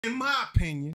In my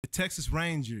opinion, the Texas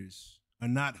Rangers are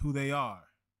not who they are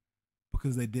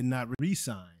because they did not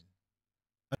re-sign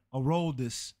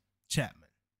Aroldis Chapman.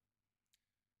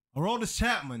 Aroldis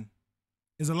Chapman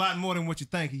is a lot more than what you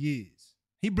think he is.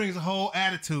 He brings a whole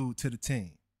attitude to the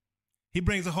team. He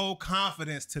brings a whole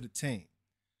confidence to the team.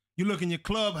 You look in your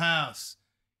clubhouse,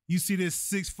 you see this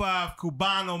 6'5"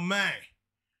 Cubano man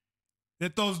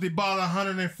that throws the ball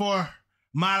 104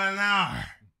 miles an hour.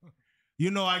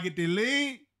 You know, I get the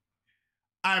lead,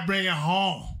 I bring it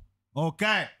home,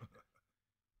 okay?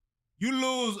 You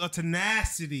lose a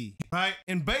tenacity, right?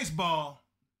 In baseball,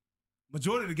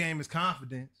 majority of the game is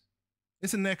confidence.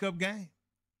 It's a neck-up game.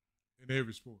 In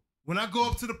every sport. When I go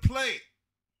up to the plate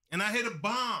and I hit a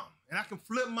bomb and I can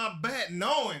flip my bat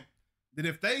knowing that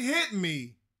if they hit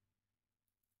me,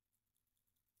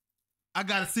 I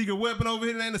got a secret weapon over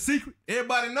here that ain't a secret.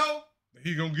 Everybody know.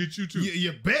 He gonna get you too.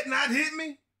 You bet not hit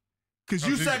me because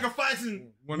you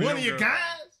sacrificing one of your guys.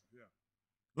 Yeah.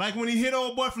 Like when he hit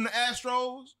old boy from the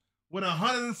Astros with a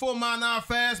 104-mile-an-hour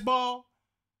fastball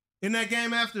in that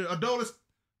game after Aroldis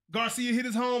Garcia hit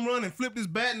his home run and flipped his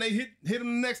bat and they hit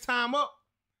him the next time up.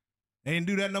 They didn't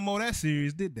do that no more that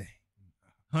series, did they?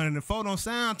 104 don't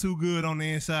sound too good on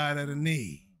the inside of the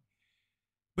knee.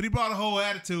 But he brought a whole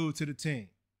attitude to the team.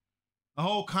 A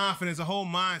whole confidence, a whole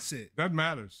mindset. That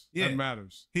matters. Yeah. That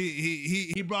matters.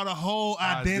 He brought a whole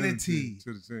identity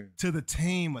to the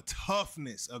team. A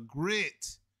toughness, a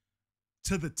grit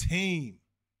to the team.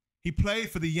 He played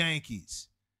for the Yankees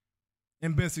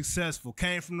and been successful.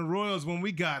 Came from the Royals when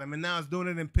we got him, and now he's doing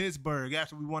it in Pittsburgh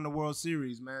after we won the World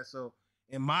Series, man. So,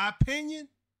 in my opinion,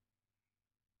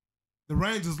 the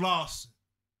Rangers lost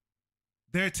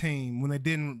their team when they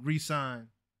didn't re-sign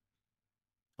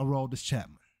Aroldis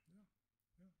Chapman.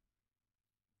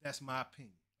 That's my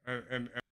opinion. And